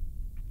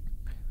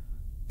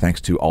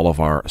 Thanks to all of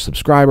our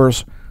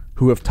subscribers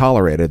who have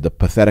tolerated the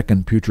pathetic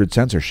and putrid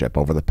censorship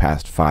over the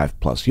past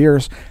 5+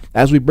 years,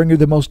 as we bring you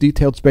the most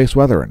detailed space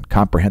weather and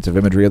comprehensive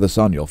imagery of the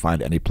sun you'll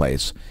find any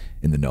place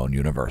in the known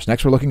universe.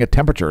 Next, we're looking at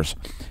temperatures.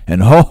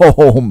 And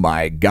oh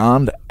my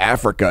God,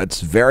 Africa,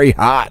 it's very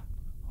hot.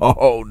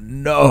 Oh,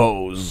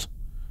 noes.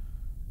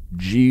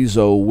 Jeez,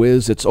 oh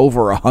whiz, it's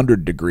over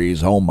 100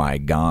 degrees. Oh my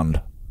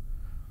God.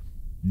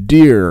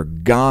 Dear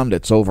God,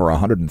 it's over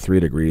 103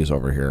 degrees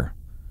over here.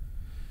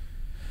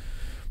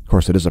 Of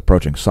course, it is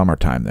approaching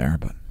summertime there,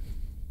 but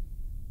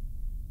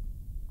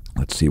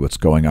let's see what's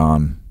going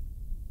on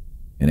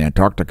in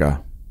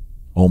Antarctica.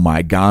 Oh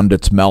my God,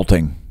 it's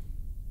melting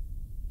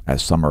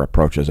as summer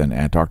approaches in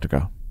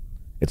Antarctica.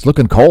 It's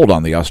looking cold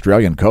on the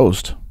Australian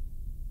coast.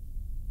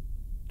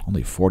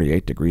 Only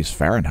 48 degrees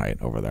Fahrenheit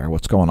over there.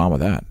 What's going on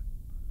with that?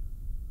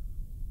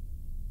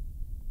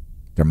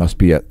 There must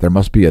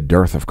be a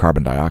dearth of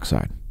carbon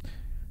dioxide.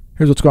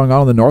 Here's what's going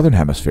on in the northern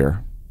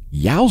hemisphere.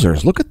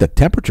 Yowzers, look at the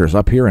temperatures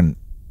up here in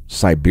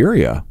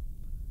Siberia.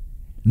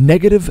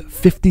 Negative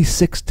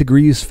 56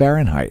 degrees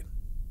Fahrenheit.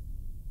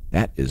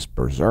 That is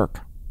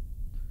berserk.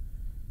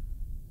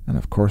 And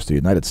of course, the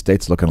United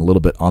States looking a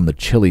little bit on the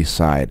chilly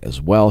side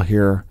as well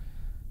here.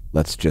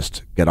 Let's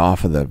just get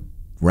off of the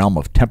realm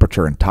of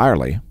temperature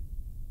entirely.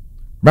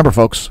 Remember,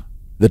 folks,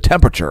 the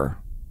temperature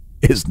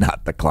is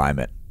not the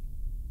climate.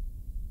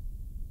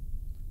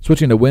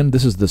 Switching to wind,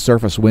 this is the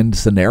surface wind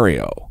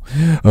scenario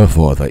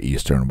for the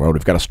eastern world.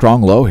 We've got a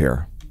strong low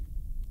here.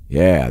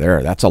 Yeah,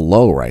 there, that's a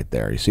low right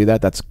there. You see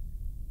that? That's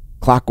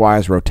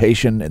clockwise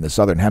rotation in the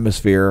southern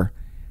hemisphere,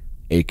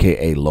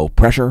 aka low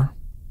pressure.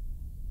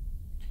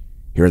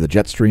 Here are the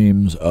jet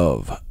streams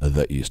of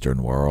the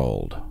eastern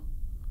world.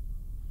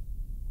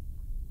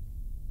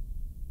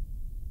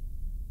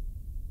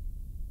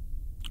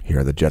 Here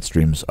are the jet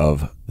streams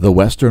of the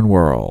western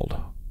world.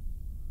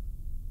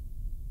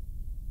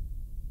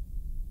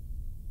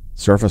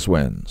 Surface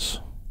winds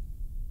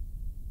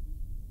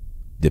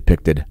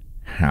depicted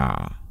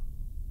ha.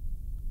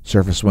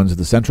 Surface winds of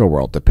the central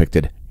world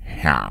depicted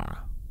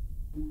ha.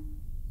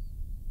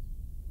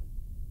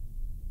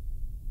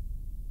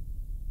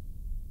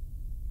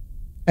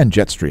 And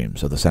jet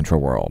streams of the central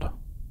world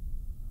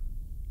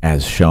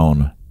as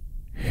shown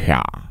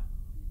ha.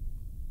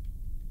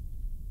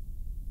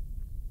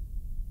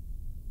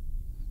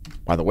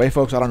 By the way,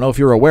 folks, I don't know if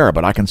you're aware,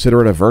 but I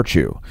consider it a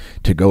virtue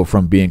to go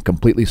from being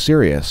completely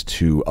serious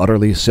to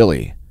utterly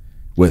silly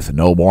with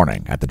no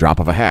warning at the drop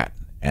of a hat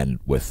and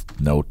with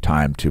no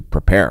time to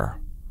prepare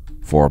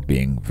for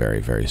being very,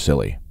 very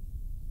silly.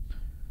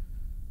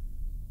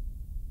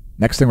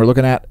 Next thing we're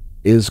looking at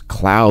is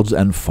clouds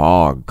and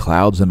fog.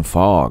 Clouds and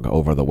fog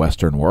over the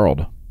western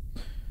world.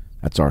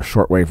 That's our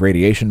shortwave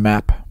radiation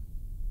map.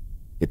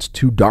 It's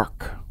too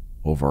dark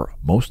over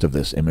most of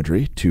this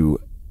imagery to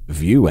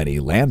view any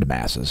land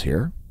masses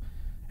here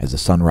as the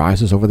sun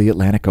rises over the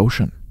Atlantic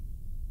Ocean.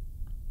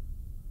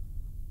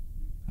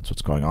 That's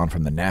what's going on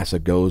from the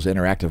NASA GOES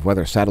interactive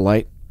weather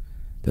satellite,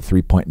 the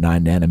 3.9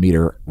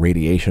 nanometer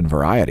radiation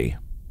variety.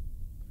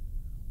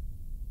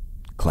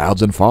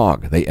 Clouds and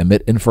fog, they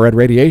emit infrared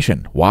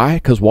radiation. Why?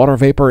 Because water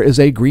vapor is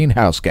a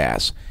greenhouse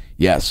gas.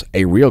 Yes,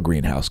 a real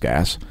greenhouse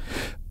gas.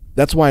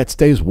 That's why it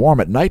stays warm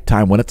at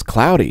nighttime when it's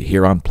cloudy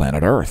here on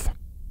planet Earth.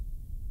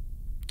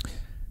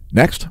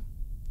 Next,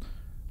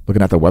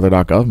 looking at the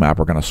weather.gov map,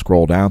 we're going to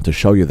scroll down to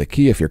show you the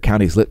key. If your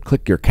county's lit,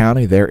 click your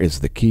county. There is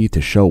the key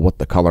to show what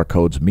the color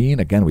codes mean.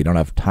 Again, we don't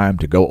have time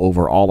to go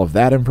over all of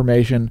that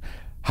information.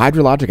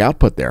 Hydrologic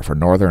output there for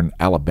northern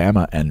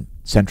Alabama and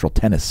central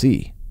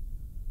Tennessee.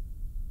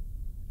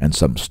 And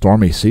some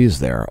stormy seas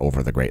there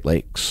over the Great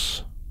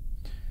Lakes.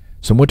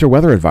 Some winter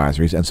weather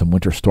advisories and some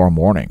winter storm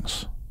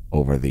warnings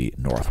over the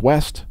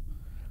northwest.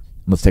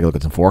 Let's take a look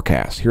at some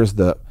forecasts. Here's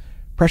the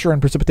pressure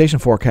and precipitation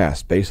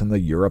forecast based on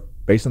the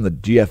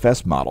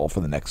GFS model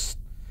for the next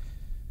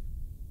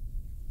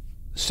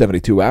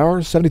 72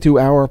 hours.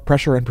 72-hour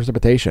pressure and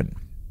precipitation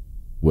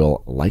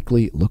will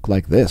likely look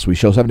like this. We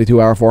show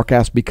 72-hour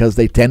forecasts because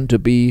they tend to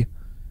be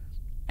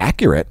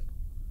accurate,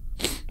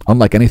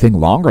 unlike anything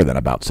longer than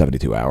about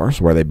 72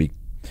 hours, where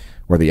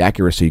the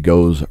accuracy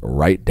goes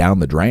right down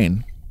the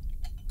drain.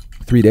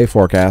 3-day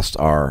forecasts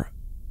are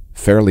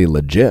fairly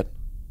legit.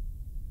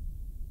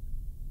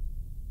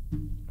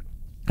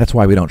 That's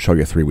why we don't show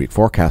you 3-week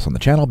forecasts on the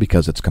channel,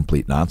 because it's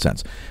complete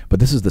nonsense. But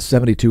this is the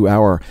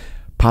 72-hour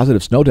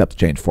positive snow depth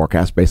change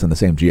forecast based on the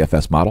same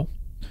GFS model,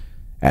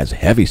 as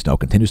heavy snow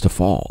continues to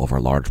fall over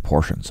large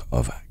portions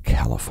of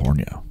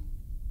California.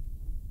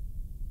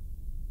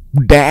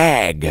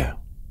 Dag!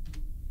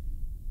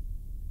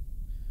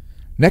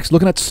 Next,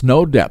 looking at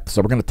snow depth.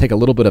 So we're going to take a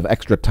little bit of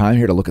extra time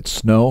here to look at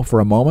snow for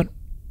a moment.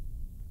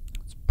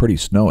 It's pretty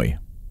snowy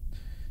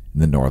in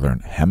the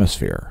northern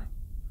hemisphere.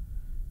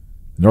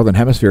 The northern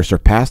hemisphere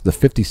surpassed the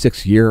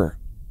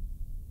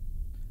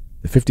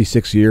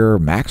 56-year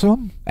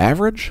maximum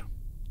average.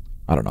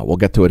 I don't know. We'll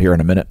get to it here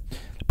in a minute.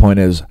 The point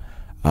is,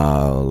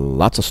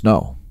 lots of snow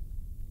on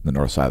the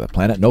north side of the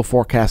planet. No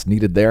forecast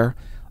needed there.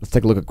 Let's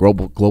take a look at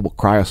global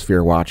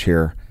cryosphere watch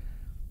here,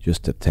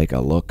 just to take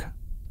a look.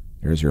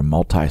 There's your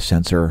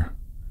multi-sensor.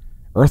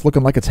 Earth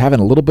looking like it's having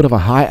a little bit of a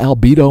high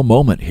albedo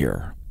moment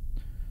here,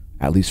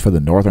 at least for the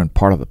northern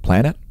part of the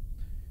planet.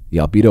 The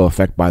albedo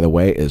effect, by the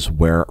way, is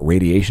where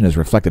radiation is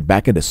reflected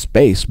back into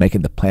space,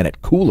 making the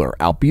planet cooler.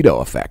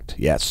 Albedo effect,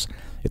 yes.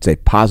 It's a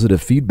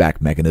positive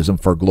feedback mechanism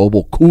for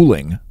global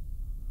cooling.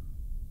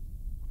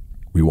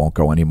 We won't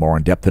go any more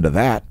in depth into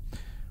that.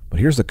 But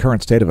here's the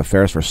current state of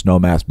affairs for snow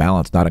mass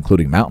balance, not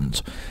including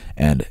mountains.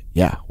 And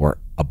yeah, we're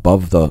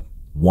above the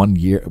 1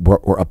 year.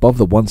 We're above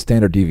the 1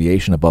 standard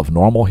deviation above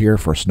normal here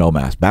for snow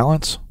mass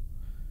balance.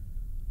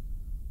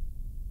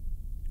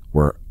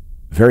 We're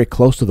very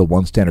close to the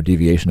 1 standard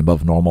deviation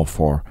above normal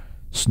for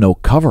snow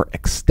cover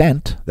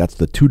extent. That's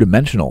the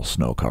 2-dimensional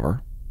snow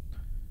cover.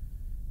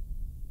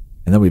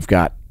 And then we've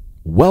got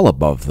well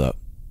above the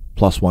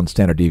 +1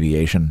 standard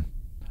deviation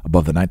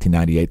above the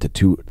 1998 to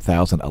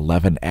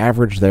 2011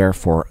 average there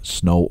for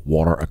snow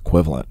water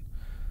equivalent.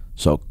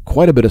 So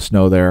quite a bit of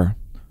snow there.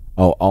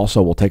 Oh,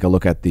 also we'll take a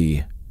look at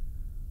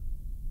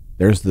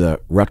there's the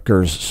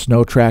Rutgers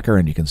snow tracker,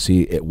 and you can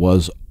see it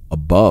was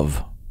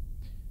above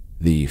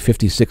the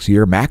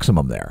 56-year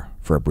maximum there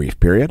for a brief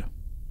period.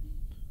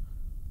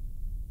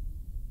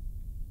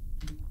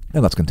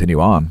 And let's continue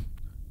on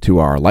to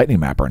our lightning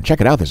mapper. And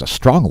check it out, there's a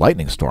strong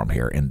lightning storm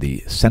here in the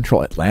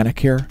central Atlantic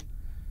here,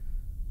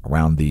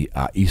 around the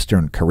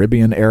eastern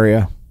Caribbean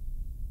area,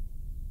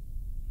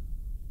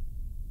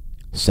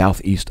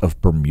 southeast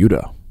of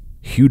Bermuda.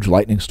 Huge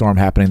lightning storm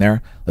happening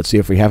there. Let's see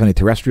if we have any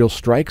terrestrial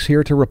strikes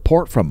here to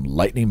report from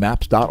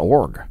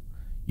lightningmaps.org.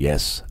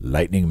 Yes,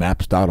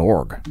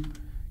 lightningmaps.org.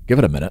 Give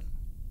it a minute.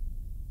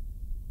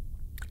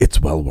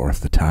 It's well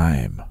worth the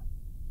time.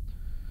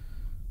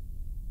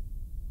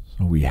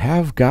 So we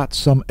have got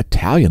some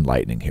Italian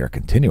lightning here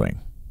continuing.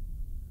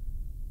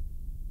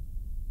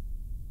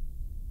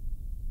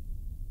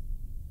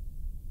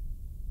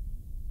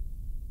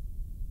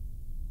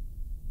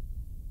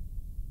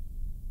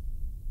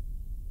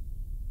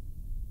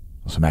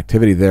 Some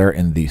activity there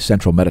in the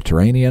central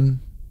Mediterranean.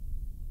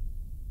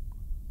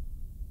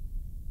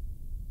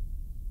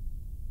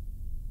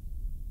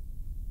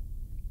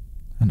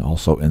 And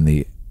also in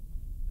the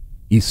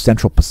east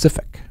central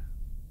Pacific.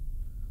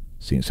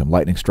 Seeing some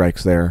lightning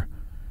strikes there.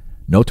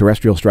 No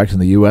terrestrial strikes in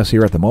the U.S.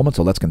 here at the moment,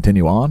 so let's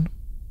continue on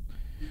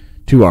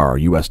to our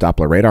U.S.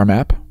 Doppler radar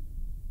map.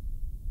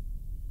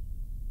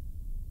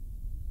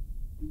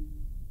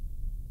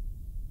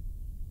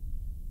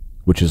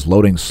 Which is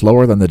loading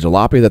slower than the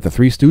jalopy that the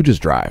Three Stooges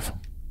drive.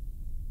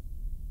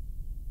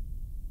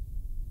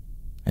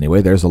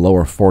 Anyway, there's the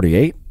lower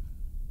 48.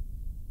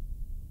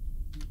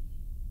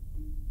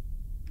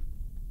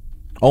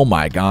 Oh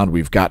my God,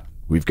 we've got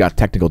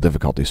technical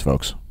difficulties,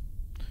 folks.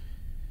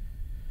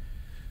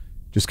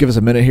 Just give us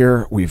a minute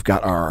here. We've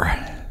got our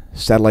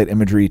satellite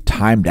imagery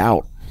timed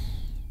out.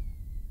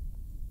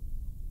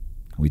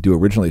 We do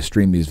originally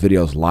stream these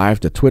videos live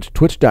to Twitch,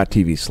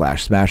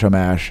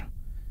 twitch.tv/smashomash.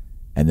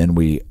 And then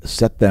we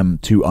set them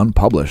to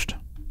unpublished,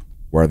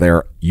 where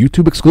they're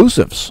YouTube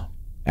exclusives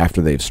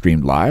after they've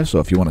streamed live. So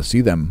if you want to see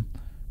them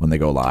when they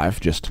go live,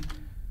 just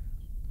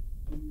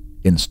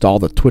install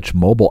the Twitch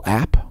mobile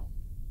app,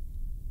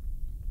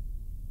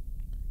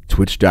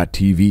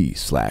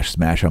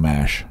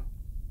 twitch.tv/smashomash.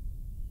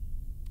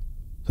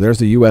 So there's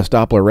the U.S.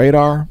 Doppler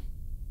radar.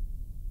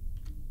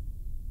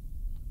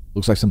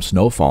 Looks like some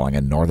snow falling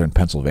in northern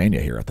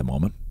Pennsylvania here at the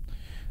moment.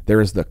 There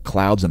is the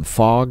clouds and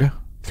fog.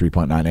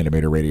 3.9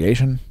 nanometer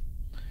radiation.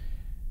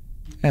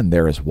 And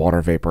there is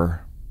water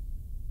vapor.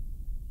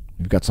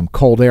 We've got some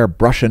cold air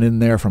brushing in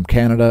there from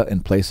Canada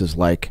in places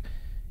like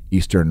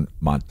eastern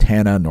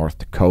Montana, North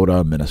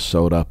Dakota,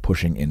 Minnesota,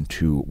 pushing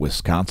into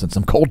Wisconsin.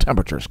 Some cold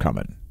temperatures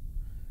coming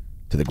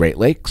to the Great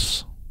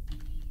Lakes.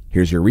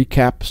 Here's your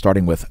recap,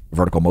 starting with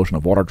vertical motion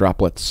of water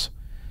droplets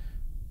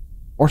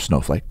or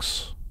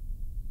snowflakes.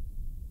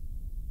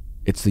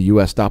 It's the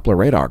U.S. Doppler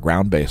radar,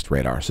 ground-based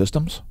radar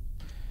systems.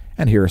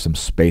 And here are some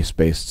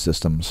space-based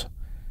systems.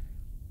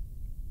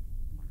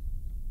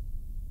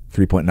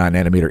 3.9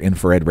 nanometer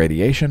infrared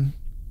radiation.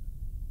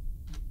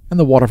 And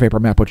the water vapor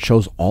map, which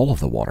shows all of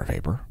the water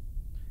vapor.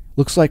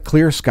 Looks like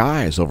clear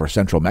skies over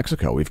central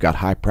Mexico. We've got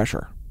high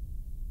pressure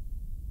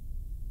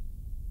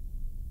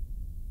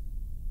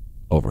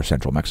over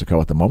central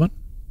Mexico at the moment.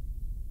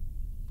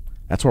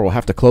 That's where we'll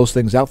have to close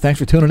things out. Thanks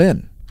for tuning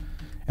in.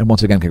 And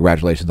once again,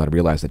 congratulations on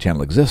realizing the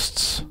channel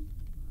exists.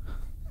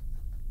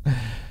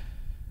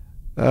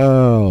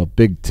 Oh,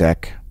 big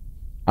tech.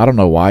 I don't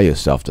know why you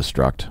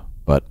self-destruct,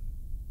 but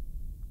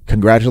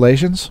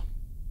congratulations.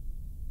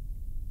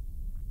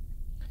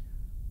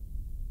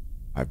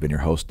 I've been your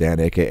host, Dan,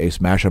 a.k.a.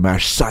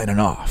 Smashomash, signing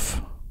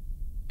off.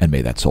 And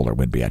may that solar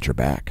wind be at your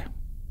back.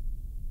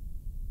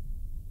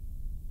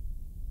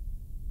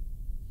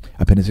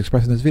 Opinions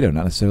expressed in this video,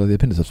 not necessarily the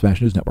opinions of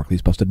Smash News Network.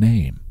 Please post a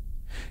name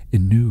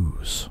in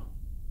news.